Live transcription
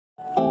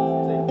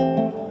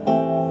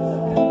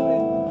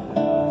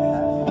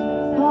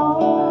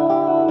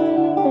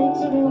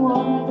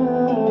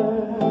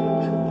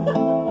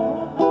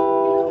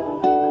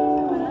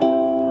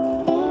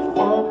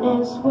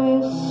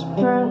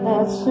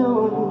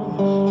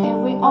If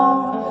we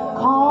all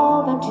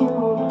call the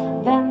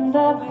tune, then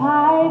the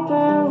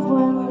piper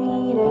will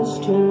lead us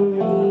to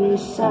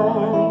reason,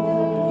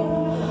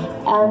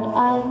 and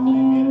a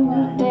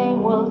new day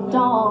will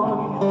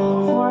dawn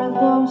for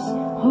those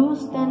who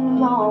stand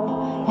long,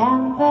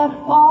 and the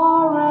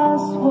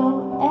forest will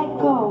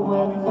echo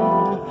with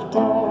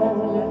laughter.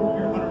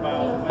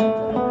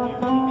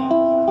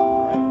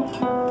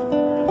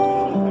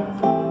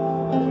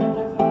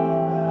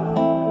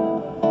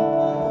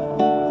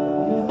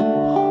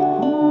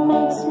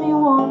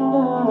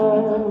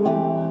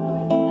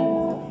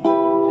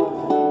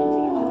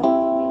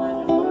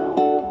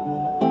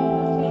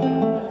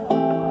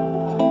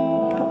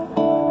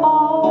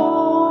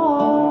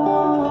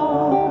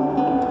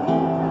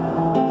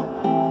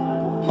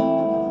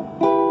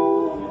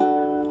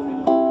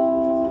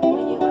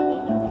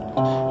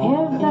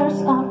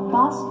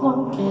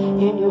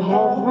 In your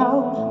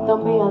hedgerow,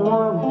 don't be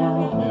alarmed now.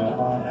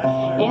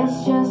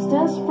 It's just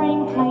a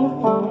sprinkling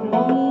from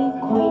May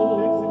Queen.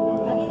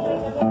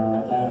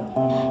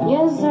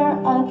 Yes, there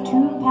are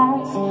two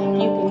paths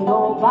you can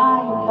go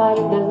by, but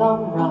in the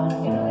long run,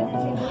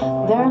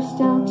 there's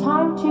still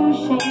time to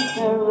change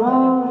the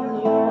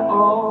road you're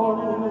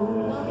on.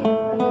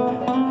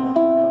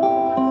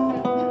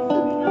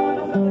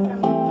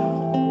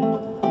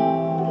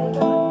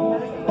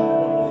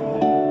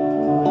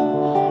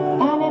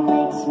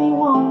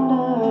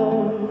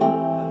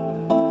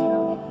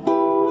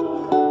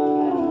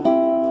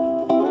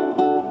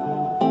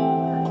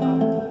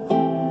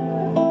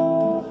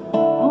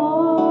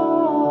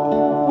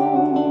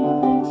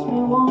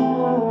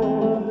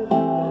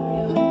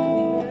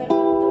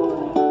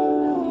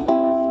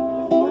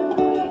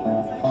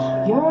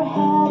 Your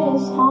head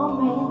is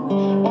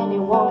humming and it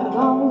won't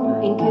go,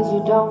 in case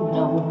you don't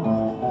know.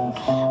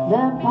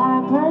 The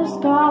piper's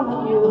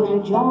calling you to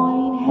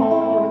join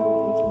him.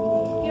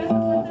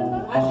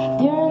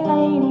 Dear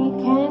lady,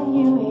 can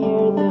you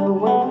hear the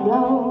wind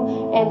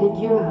blow? And did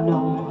you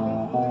know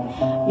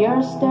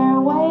your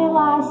stairway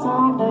lies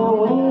on the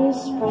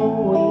whispering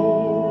wind?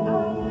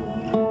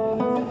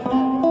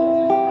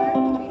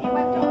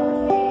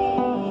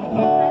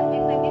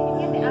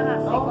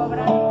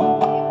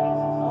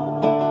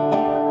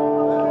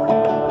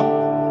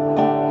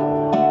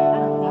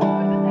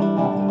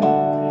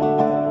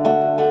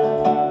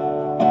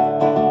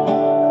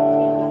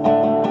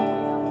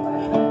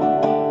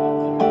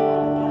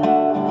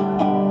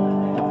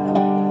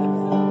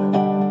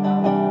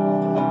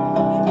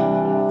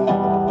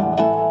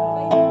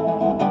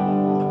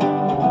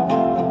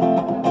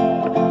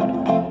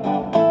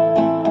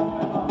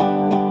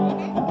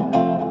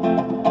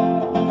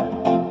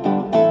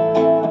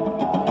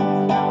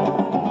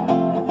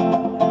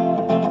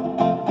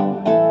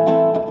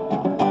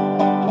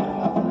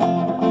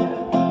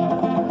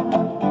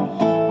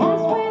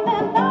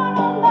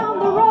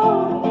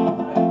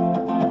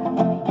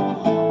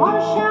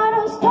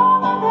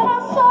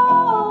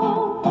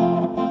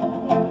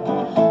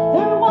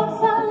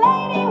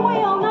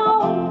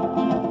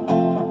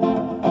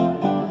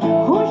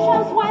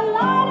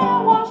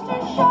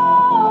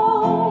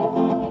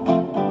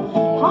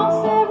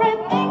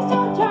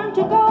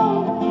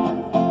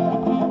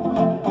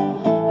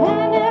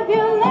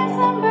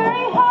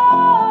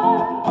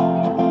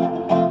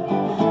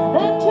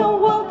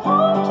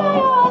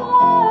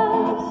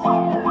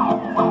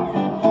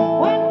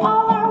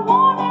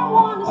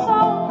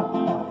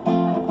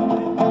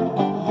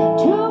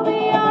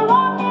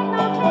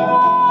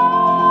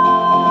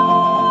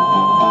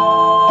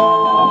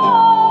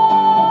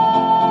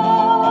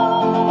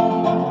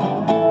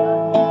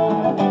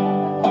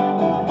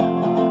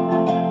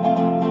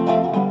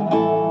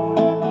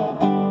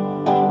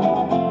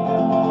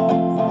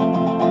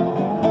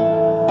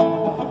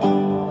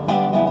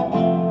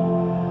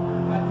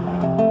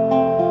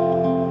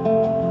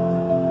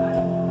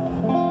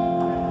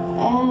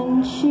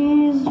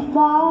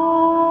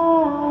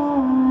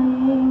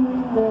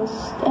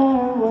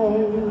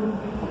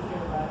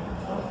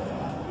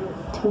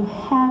 To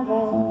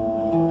heaven.